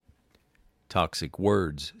Toxic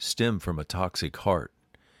words stem from a toxic heart.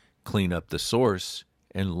 Clean up the source,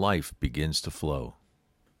 and life begins to flow.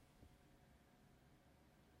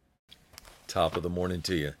 Top of the morning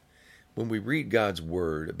to you. When we read God's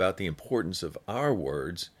Word about the importance of our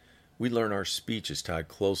words, we learn our speech is tied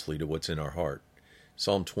closely to what's in our heart.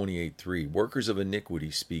 Psalm 28:3, workers of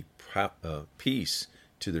iniquity speak peace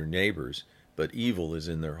to their neighbors, but evil is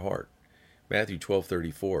in their heart. Matthew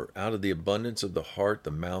 12:34, out of the abundance of the heart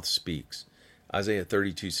the mouth speaks. Isaiah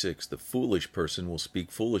 32:6, the foolish person will speak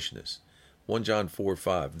foolishness. 1 John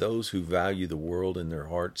 4:5, those who value the world in their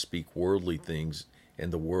heart speak worldly things,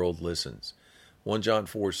 and the world listens. 1 John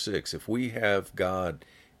 4:6, if we have God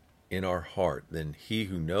in our heart, then he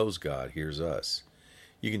who knows God hears us.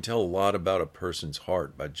 You can tell a lot about a person's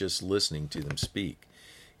heart by just listening to them speak.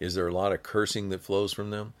 Is there a lot of cursing that flows from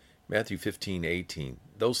them? Matthew 15:18,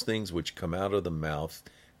 those things which come out of the mouth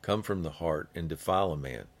come from the heart and defile a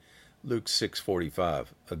man. Luke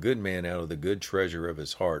 6:45, a good man out of the good treasure of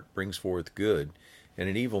his heart brings forth good, and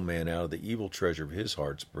an evil man out of the evil treasure of his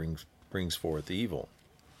heart brings forth evil.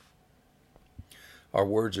 Our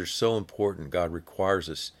words are so important. God requires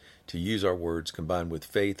us to use our words combined with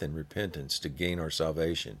faith and repentance to gain our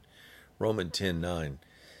salvation. Romans 10:9,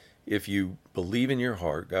 if you believe in your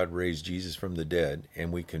heart God raised Jesus from the dead,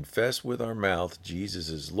 and we confess with our mouth Jesus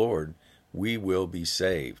is Lord, we will be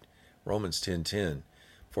saved. Romans 10:10,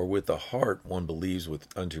 for with the heart one believes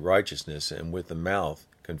unto righteousness, and with the mouth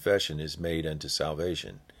confession is made unto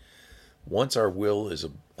salvation. Once our will is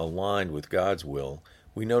aligned with God's will,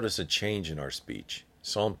 we notice a change in our speech.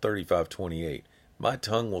 Psalm 35:28, my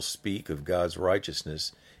tongue will speak of God's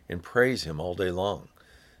righteousness and praise him all day long.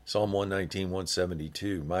 Psalm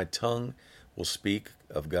 119:172, my tongue will speak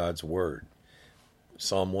of God's word.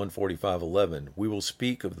 Psalm 145:11, we will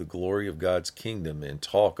speak of the glory of God's kingdom and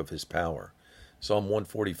talk of his power. Psalm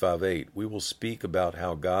 145:8, we will speak about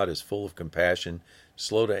how God is full of compassion,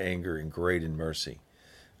 slow to anger, and great in mercy.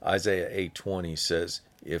 Isaiah 8:20 says,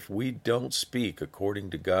 if we don't speak according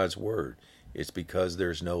to God's word, it's because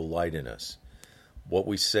there's no light in us. What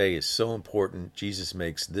we say is so important. Jesus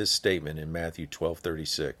makes this statement in Matthew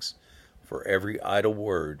 12:36, for every idle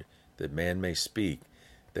word that man may speak,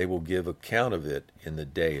 they will give account of it in the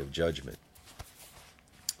day of judgment.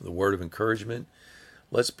 The word of encouragement,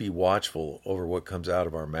 let's be watchful over what comes out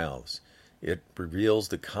of our mouths. It reveals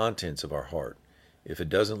the contents of our heart. If it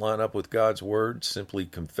doesn't line up with God's word, simply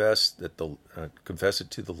confess it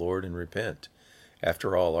to the Lord and repent.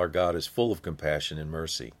 After all, our God is full of compassion and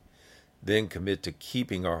mercy. Then commit to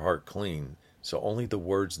keeping our heart clean, so only the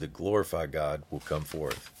words that glorify God will come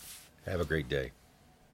forth. Have a great day.